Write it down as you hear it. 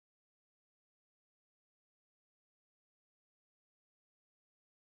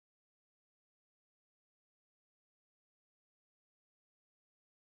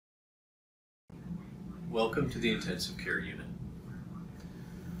Welcome to the intensive care unit.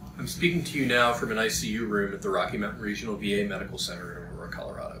 I'm speaking to you now from an ICU room at the Rocky Mountain Regional VA Medical Center in Aurora,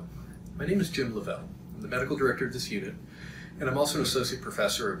 Colorado. My name is Jim Lavelle. I'm the medical director of this unit, and I'm also an associate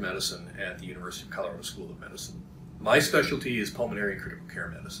professor of medicine at the University of Colorado School of Medicine. My specialty is pulmonary and critical care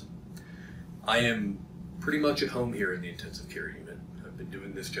medicine. I am pretty much at home here in the intensive care unit. I've been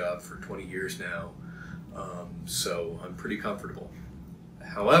doing this job for 20 years now, so I'm pretty comfortable.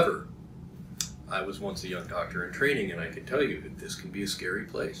 However, I was once a young doctor in training, and I can tell you that this can be a scary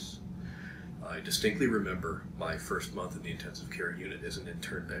place. I distinctly remember my first month in the intensive care unit as an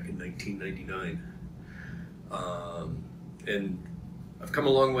intern back in 1999. And I've come a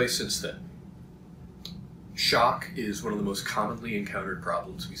long way since then. Shock is one of the most commonly encountered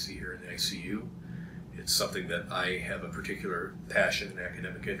problems we see here in the ICU. It's something that I have a particular passion and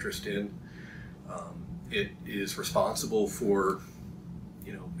academic interest in. It is responsible for,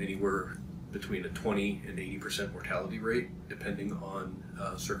 anywhere between a 20 and 80% mortality rate, depending on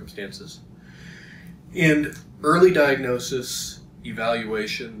circumstances. And early diagnosis,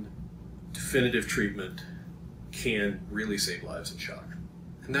 evaluation, definitive treatment can really save lives in shock.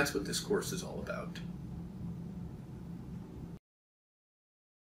 And that's what this course is all about.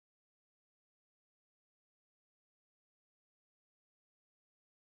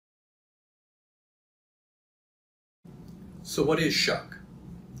 So what is shock?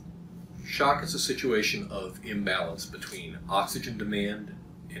 Shock is a situation of imbalance between oxygen demand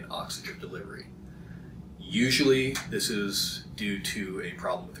and oxygen delivery. Usually this is due to a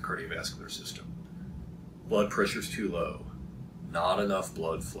problem with the cardiovascular system. Blood pressure is too low, not enough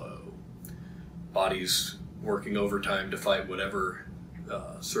blood flow, body's working overtime to fight whatever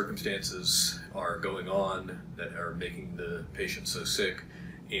circumstances are going on that are making the patient so sick,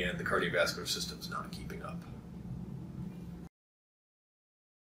 and the cardiovascular system's not keeping up.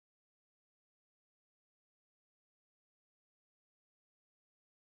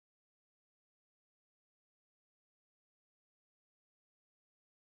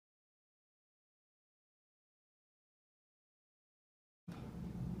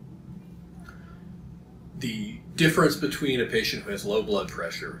 The difference between a patient who has low blood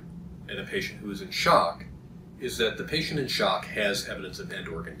pressure and a patient who is in shock is that the patient in shock has evidence of end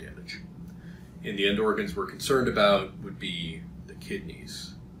organ damage. And the end organs we're concerned about would be the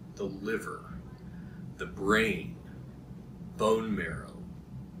kidneys, the liver, the brain, bone marrow.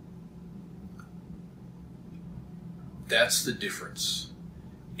 That's the difference.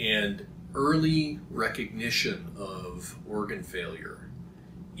 And early recognition of organ failure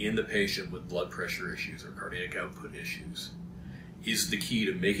in the patient with blood pressure issues or cardiac output issues is the key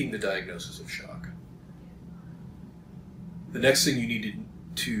to making the diagnosis of shock. The next thing you need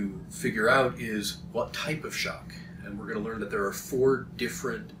to figure out is what type of shock. And we're going to learn that there are 4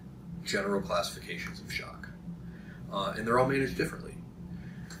 different general classifications of shock. And they're all managed differently.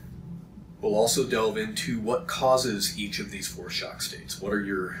 We'll also delve into what causes each of these 4 shock states.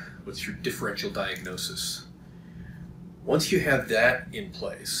 What's your differential diagnosis? Once you have that in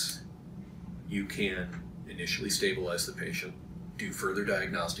place, you can initially stabilize the patient, do further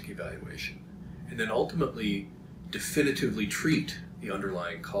diagnostic evaluation, and then ultimately definitively treat the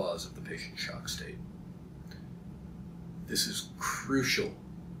underlying cause of the patient's shock state. This is crucial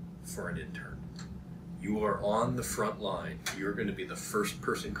for an intern. You are on the front line. You're going to be the first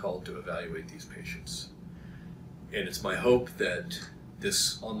person called to evaluate these patients. And it's my hope that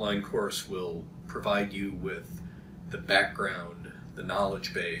this online course will provide you with the background, the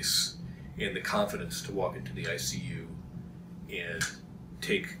knowledge base, and the confidence to walk into the ICU and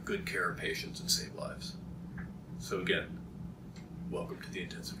take good care of patients and save lives. So again, welcome to the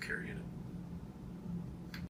intensive care unit.